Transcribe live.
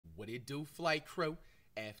What it do, flight crew?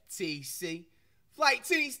 FTC. Flight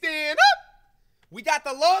team, stand up! We got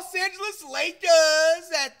the Los Angeles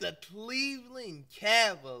Lakers at the Cleveland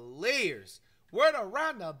Cavaliers. Word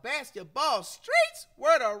around the basketball streets,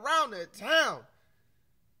 word around the town.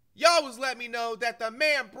 Y'all was letting me know that the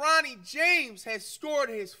man Bronny James has scored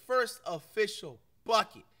his first official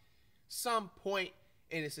bucket some point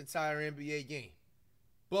in this entire NBA game.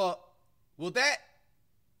 But will that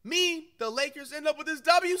mean the Lakers end up with this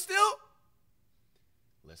W still?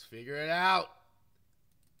 Let's figure it out.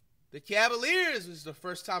 The Cavaliers is the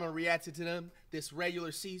first time I reacted to them this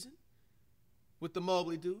regular season with the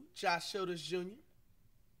Mobley dude, Josh Shoulders Jr.,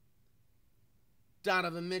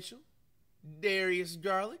 Donovan Mitchell, Darius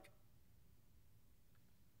Garlic.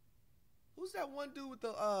 Who's that one dude with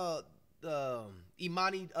the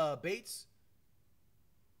Imani Bates?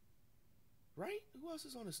 Right? Who else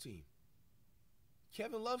is on this team?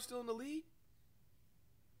 Kevin Love still in the league?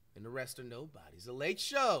 And the rest are nobodies. The Lake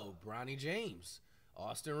Show, Bronny James,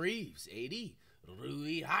 Austin Reeves, AD,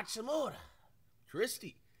 Rui Hachimura,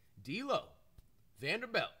 Christie, D'Lo,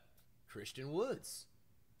 Vanderbilt, Christian Woods.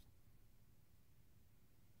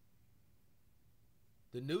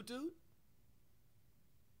 The new dude?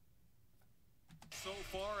 So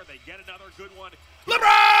far, they get another good one. LeBron!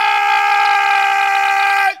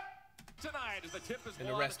 Tonight, as the tip is And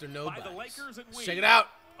the rest are nobodies. by the Lakers, and we check it out.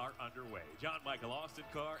 Are underway. John Michael, Austin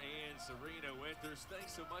Carr, and Serena Winters.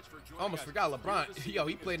 Thanks so much for joining Almost us. forgot LeBron. Yo,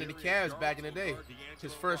 he played in the Cavs back in the day.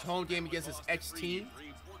 His first home game against his ex-team.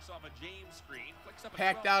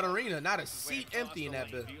 Packed out arena, not a seat empty in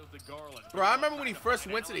that bit. Bro, I remember when he first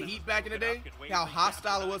went to the Heat back in the day, how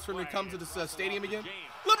hostile it was for him to come to the stadium again.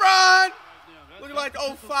 LeBron! Looking like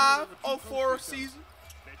 05, 04 season.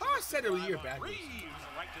 How I said it a year back. Right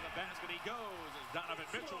to the basket he goes as Donovan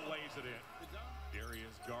Mitchell lays it in.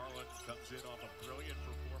 Darius Garland comes in off a brilliant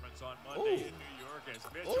performance on Monday in New York as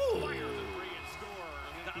Mitchell fires a three and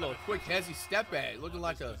scores. A little quick hezzy step back, looking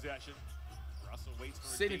like a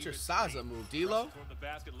signature Saza move. D'Lo?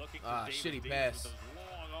 Shitty pass.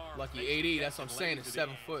 Lucky AD, that's what I'm saying, is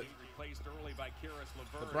 7 foot.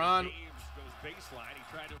 LeBron.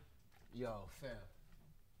 Yo, fam.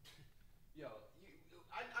 Yo,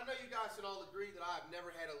 I know you guys can all agree that I've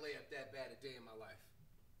never had a layup that bad a day in my life.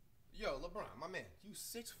 Yo, LeBron, my man, you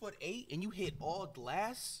 6'8" and you hit all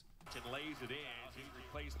glass? And lays it in. He's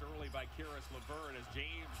replaced early by Karis LeVert as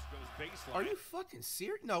James goes baseline. Are you fucking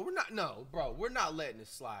serious? No, we're not. No, bro, we're not letting this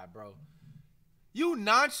slide, bro. You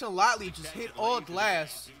nonchalantly just hit all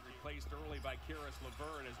glass. He's replaced early by Karis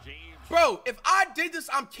LeVert as James. Bro, if I did this,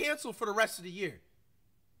 I'm canceled for the rest of the year.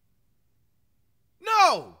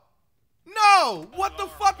 No! No! What the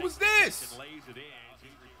fuck was this? Lays it in.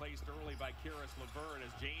 He's replaced early by Karis LeVert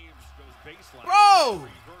as James goes baseline. Bro!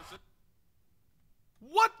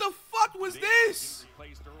 What the fuck was this?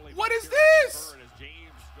 What is this?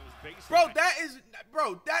 Bro,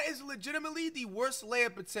 that is legitimately the worst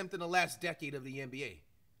layup attempt in the last decade of the NBA.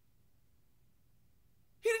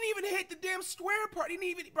 He didn't even hit the damn square part. He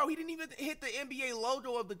didn't even hit the NBA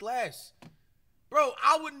logo of the glass. Bro,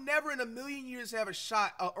 I would never in a million years have a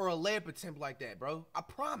shot or a layup attempt like that, bro. I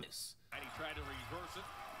promise. And he tried to reverse it.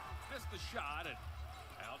 Missed the shot, and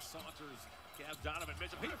out saunters Donovan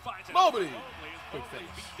Mitchell. He finds it. Mobley. Mobley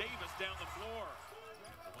beat Davis down the floor.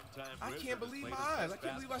 I can't believe my eyes. I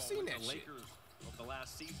can't believe I seen that shit. Of the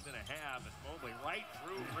last season and a half, and Mobley right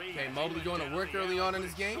through Reeves. Okay, Mobley going to work early on in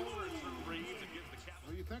this game.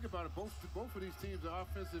 Well, you think about it, both of these teams are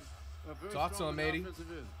offensive. Talk to him, matey.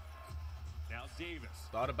 Now Davis.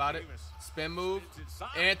 Thought about it. Spin move.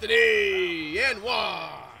 Anthony and one.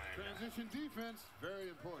 Transition defense, very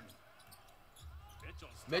important.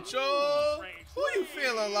 Mitchell, who you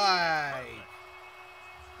feeling like?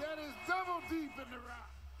 That is double deep in the rock.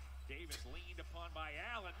 Davis leaned upon by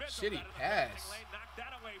Allen. Shitty pass.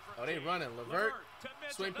 Oh, they running. LeVert.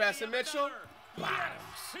 Swing pass to Mitchell.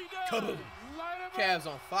 Bottoms. Kaboom. Cavs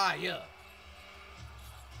on fire.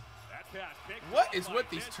 What is with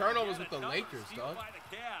these turnovers with the Lakers, dog?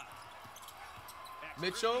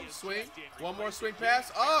 Mitchell, swing. One more swing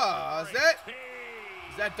pass. Oh,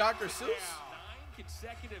 is that Dr. Seuss?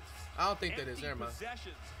 I don't think that is. Never mind.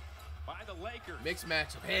 Mixed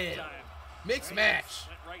match of hell. Mixed match.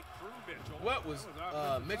 What was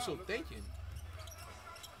Mitchell thinking?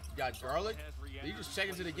 Got Garlic. Did he just check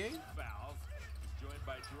into the game?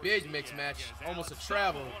 Big mixed match. Almost a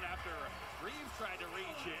travel. Reeves tried to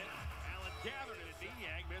reach in. Allen gathered it.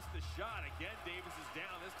 Niang missed the shot. Again, Davis is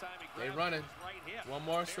down. This time he they running. One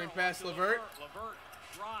more swing pass, LeVert. LeVert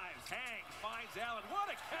drives, hangs, finds Allen. What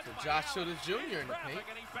a catch by Josh Allen. Shoulders Jr. in the paint.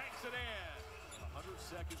 And he banks it in. 100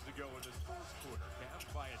 seconds to go in this first quarter. Cavs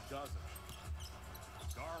by a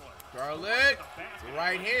Garlic,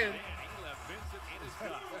 right hand. He left Vincent in his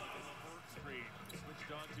gut. Screen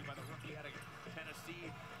switched on to by the rookie out of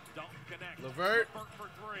Tennessee. Don't connect. Levert for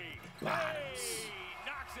three. bottoms. Hey,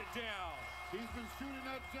 knocks it down. He's been shooting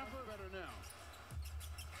that jumper better now.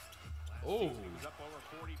 Oh. He was up over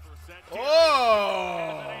 40%. Oh.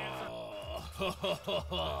 He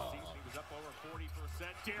was up over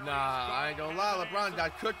 40%. Nah, I ain't gonna lie. LeBron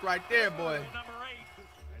got cooked right there, boy. Number 8.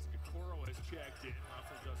 As Kokoro has checked in,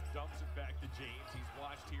 Russell just dumps it back to James. He's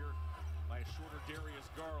watched here by a shorter Darius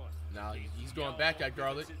Garland. Now he's going back at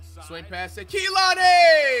Garlic. Swing pass to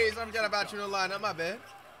Keelonis. I forgot about you in the lineup. My bad.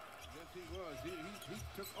 Yes, he was. He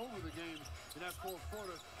took over the game in that fourth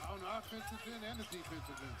quarter on the offensive end and the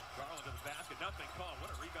defensive end. Garland to the basket. Nothing called.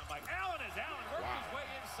 What a rebound by Allen as Allen works his way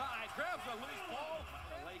inside. Grabs a loose ball by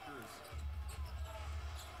the Lakers.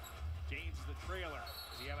 James is the trailer.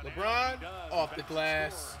 Does he have an LeBron does. off the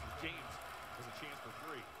glass. Score. James has a chance for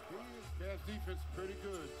 3. His defense pretty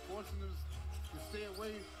good, forcing them to stay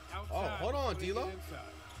away outside. Oh, hold on, D'Lo.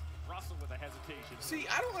 Russell with a hesitation. See,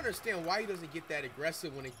 I don't understand why he doesn't get that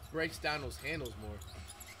aggressive when he breaks down those handles more.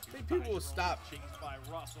 I think people will stop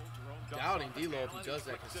doubting D'Lo if he does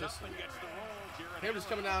that consistently. Him just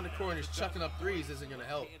coming down the corners, chucking up threes isn't going to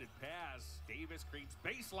help. Davis creates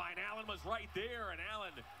baseline. Allen was right there, and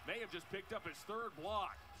Allen may have just picked up his 3rd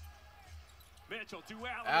block. Mitchell to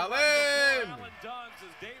Allen. Allen dunks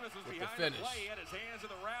as Davis was behind the play. He had his hands in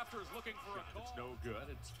the rafters looking for a call. It's no good.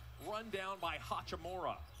 It's run down by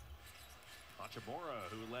Hachimura. Hachimura,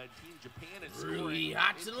 who led Team Japan in scoring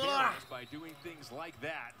by doing things like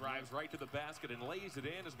that, drives right to the basket and lays it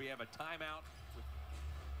in as we have a timeout.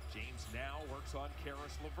 James now works on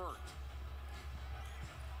Karis LeVert.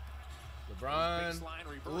 LeBron,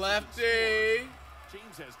 lefty.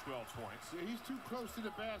 James has 12 points. Yeah, he's too close to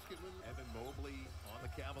the basket. Evan Mobley on the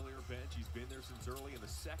Cavalier bench. He's been there since early in the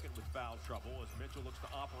second with foul trouble as Mitchell looks to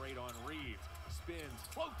operate on Reeves. Spins,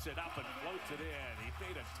 floats it up and floats it in. He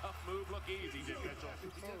made a tough move look easy, did Mitchell?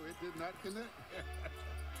 Oh, it did not connect.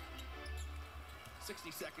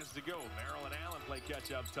 60 seconds to go. Merrill and Allen play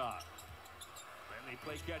catch up top. Then they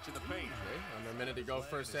play catch in the paint. Okay, under a minute to go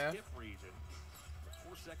first half. Region.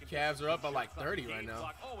 Cavs are up by like 30 right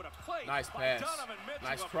now. Nice pass.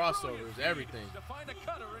 Nice crossovers, everything. To find a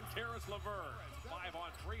cutter in Karis LeVert. 5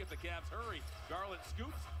 on 3 if the Cavs hurry. Garland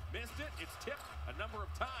scoops, missed it. It's tipped a number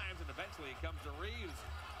of times, and eventually it comes to Reeves.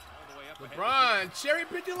 All the way up LeBron cherry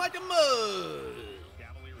picking like a mud.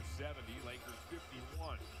 Cavaliers 70, Lakers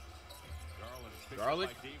 51.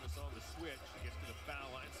 Garland by Davis on the switch. He gets to the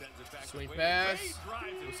foul line, sends it back. Swing pass.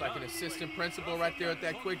 Looks like an assistant principal right there at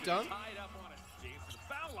that quick dunk.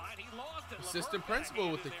 Assistant principal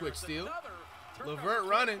with the quick steal. LeVert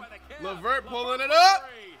running. LeVert pulling it up.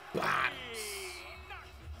 Bottoms.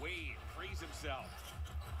 Wade frees himself.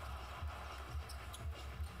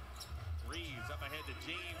 Reeves up ahead to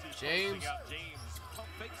James. James. Pump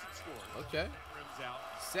fakes and scores. Okay.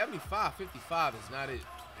 75-55 is not it.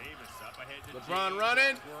 Davis up ahead to LeBron James.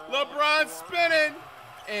 running. LeBron spinning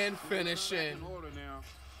and finishing. In order now,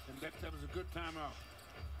 and that was a good timeout.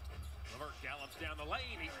 LeVert gallops down the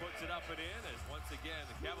lane. He puts it up and in as once again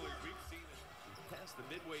the Cavaliers, we've seen it past the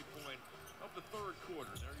midway point of the 3rd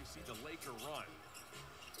quarter. There you see the Laker run.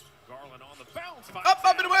 Garland on the bounce. Up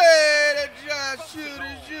and away to Josh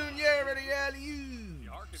Shooter Jr. at the alley-oop.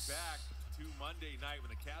 You harken back to Monday night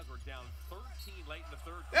when the Cavs were down 13 late in the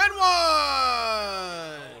 3rd quarter. And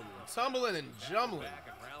one. Tumbling and jumbling,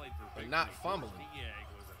 but not fumbling.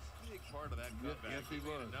 Part of that comeback. Yes, he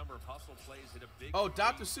was. A number of hustle plays, hit a big Oh,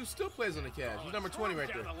 Dr. Seuss still plays on the Cavs. He's number 20 right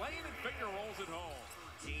there. Down the lane and finger rolls it home.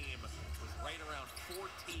 Game was right around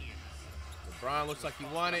 14. LeBron looks like he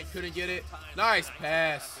won it, couldn't get it. Nice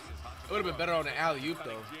pass. It would have been better on the alley-oop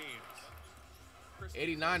though.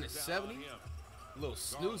 89-70. A little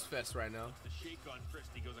snooze fest right now.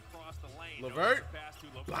 LeVert,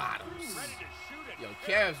 bottoms. Yo,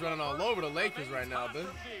 Cavs running all over the Lakers right now, dude.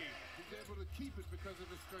 To keep it because of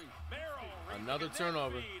his strength. Another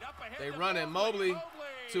turnover. They run it. Mobley,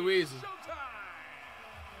 too easy.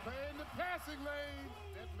 Play in the passing lane.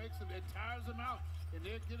 That makes them, it tires them out. And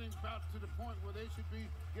they're getting about to the point where they should be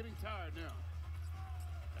getting tired now.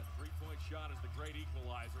 That 3-point shot is the great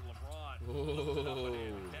equalizer. LeBron. Oh.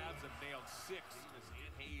 The Cavs have nailed 6 as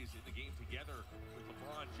Ant Hayes in the game together with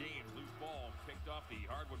LeBron James. Loose ball picked off the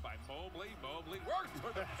hardwood by Mobley. Mobley works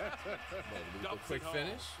for the A quick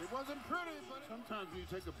finish. It wasn't pretty, but sometimes when you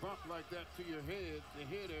take a bump like that to your head, the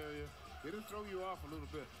head area, it'll throw you off a little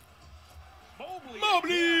bit. Mobley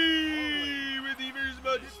with the first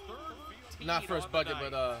bucket. Not first bucket,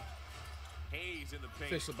 but Hayes in the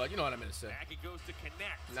paint. Official, but you know what I meant to say. Back it goes to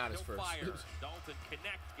Connect. Not his He'll first. fire. Dalton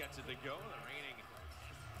Connect gets it to go. The reigning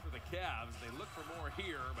for the Cavs. They look for more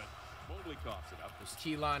here, but Mobley coughs it up. There's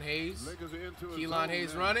Keelan Hayes. Keelan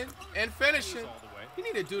Hayes now. running and finishing. All the way. You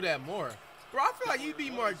need to do that more. Bro, I feel like you'd be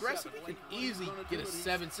more aggressive. You can easily get a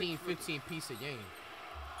 17, 15 piece a game.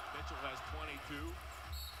 Mitchell has 22.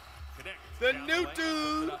 Connect. The Down new lane,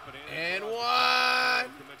 dude. puts it up and in. And LeBron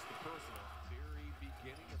one. commits the personal. Very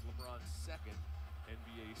beginning of LeBron's second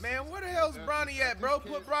NBA season. Man, where the hell's Bronny at, bro?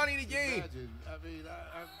 Put Bronny in the game. I mean,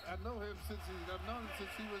 I know him I've known him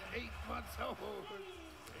since he was 8 months old.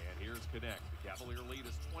 And here's Connect. The Cavalier lead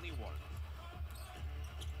is 21.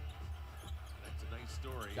 That's a nice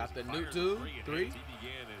story. Got He the new fired dude, at three. He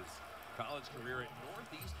began his college career at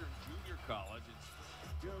Northeastern Junior College in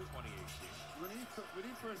 2018. When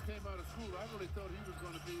he first came out of school, I really thought he was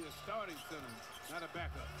going to be a starting center, not a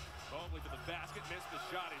backup. Mobley to the basket, missed the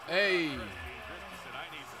shot. He's Hey. Christie said, I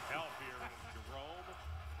need some help here. Jerome,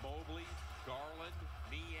 Mobley, Garland,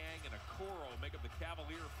 Niang, and Okoro make up the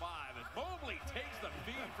Cavalier 5. And Mobley takes the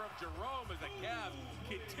feed from Jerome as the Cavs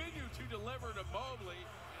continue to deliver to Mobley.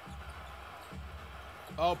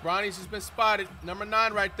 Oh, Bronny's just been spotted. Number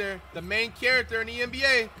 9 right there. The main character in the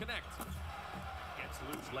NBA. Connect. Gets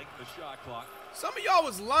loose late in the shot clock. Some of y'all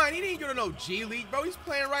was lying. He didn't go to no G League, bro. He's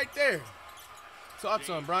playing right there. Talk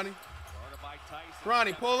to him, Bronny. Guarded by Tyson.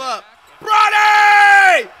 Bronny, pull Steps up. back and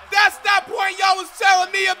Bronny! That's that point y'all was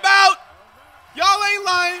telling me about. Y'all ain't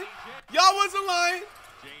lying. Y'all wasn't lying.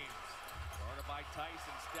 James. Guarded by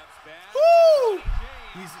Tyson. Steps back. Woo!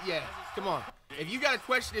 James Yeah, come on. If you got a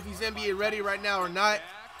question if he's NBA ready right now or not, back,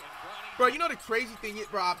 and Bronny bro, you know the crazy thing is,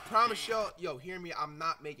 bro, I promise y'all, yo, hear me, I'm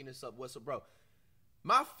not making this up. What's up, bro?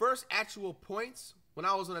 My first actual points when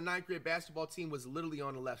I was on a 9th grade basketball team was literally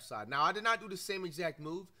on the left side. Now, I did not do the same exact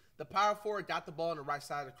move. The power forward got the ball on the right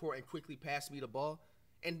side of the court and quickly passed me the ball.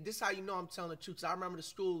 And this is how you know I'm telling the truth. 'Cause I remember the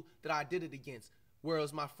school that I did it against, where it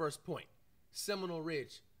was my first point. Seminole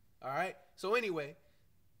Ridge. All right? So anyway,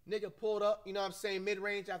 nigga pulled up, you know what I'm saying,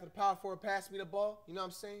 mid-range after the power forward passed me the ball. You know what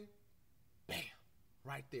I'm saying? Bam.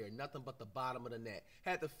 Right there. Nothing but the bottom of the net.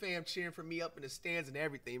 Had the fam cheering for me up in the stands and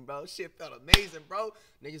everything, bro. Shit felt amazing, bro.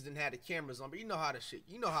 Niggas didn't have the cameras on, but you know how the shit,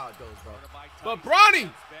 you know how it goes, bro. guarded by But Tyson. Bronny,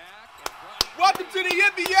 Steps back, and Bronny welcome to the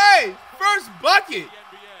NBA. First bucket.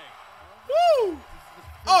 the NBA. Woo!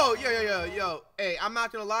 Oh, yo. Hey, I'm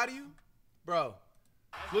not gonna lie to you, bro.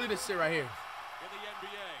 Look at this shit right here. In the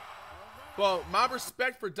NBA. Well, my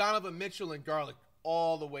respect for Donovan Mitchell and Garlic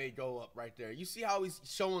all the way go up right there. You see how he's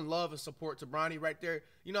showing love and support to Bronny right there?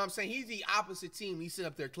 You know what I'm saying? He's the opposite team. He's sitting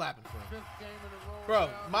up there clapping for him. 5th game in a row Bro,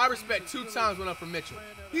 now. my The respect team 2 is times really went up for Mitchell.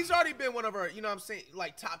 playing at a- He's already been one of our, you know what I'm saying,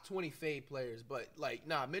 like top 20 fade players. But, like,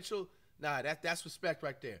 nah, Mitchell, nah, that's respect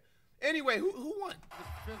right there. Anyway, who won?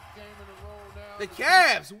 The 5th game in a row now. The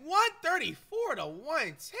Cavs, 134 to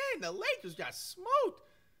 110. The Lakers got smoked.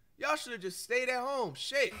 Y'all should have just stayed at home.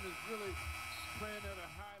 Shit. team is really playing at a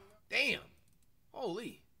high level. Damn.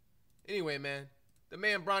 Holy. Anyway, man, the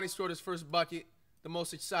man Bronny scored his first bucket. The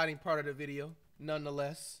most exciting part of the video,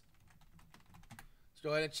 nonetheless. Let's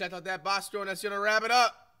go ahead and check out that box score, and that's going to wrap it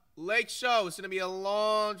up. Lake Show. It's going to be a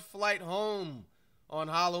long flight home on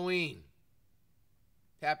Halloween.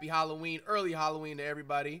 Happy Halloween, early Halloween to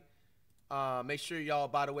everybody. Make sure y'all,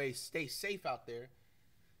 by the way, stay safe out there.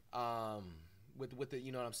 With the,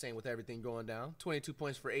 you know what I'm saying, with everything going down. 22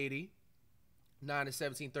 points for 80. 9 to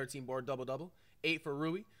 17, 13 board double-double. 8 for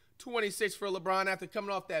Rui. 26 for LeBron after coming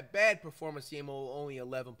off that bad performance game, only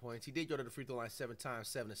 11 points. He did go to the free throw line 7 times,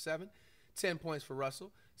 7 to 7. 10 points for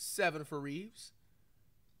Russell. 7 for Reeves.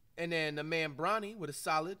 And then the man Bronny with a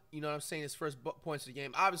solid, you know what I'm saying, his first points of the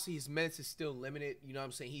game. Obviously, his minutes is still limited. You know what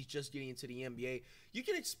I'm saying? He's just getting into the NBA. You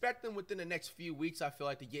can expect him within the next few weeks, I feel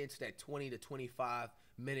like, to get into that 20 to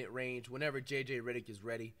 25-minute range whenever J.J. Redick is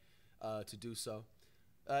ready to do so.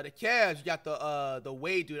 The Cavs, you got the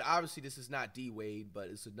Wade dude. Obviously, this is not D Wade, but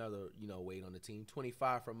it's another, you know, Wade on the team.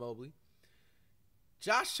 25 for Mobley.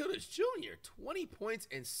 Josh Childers Jr., 20 points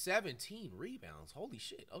and 17 rebounds. Holy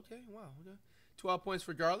shit. Okay, wow. Okay. 12 points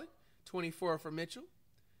for Garlic. 24 for Mitchell.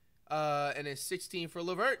 And then 16 for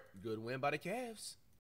LeVert. Good win by the Cavs.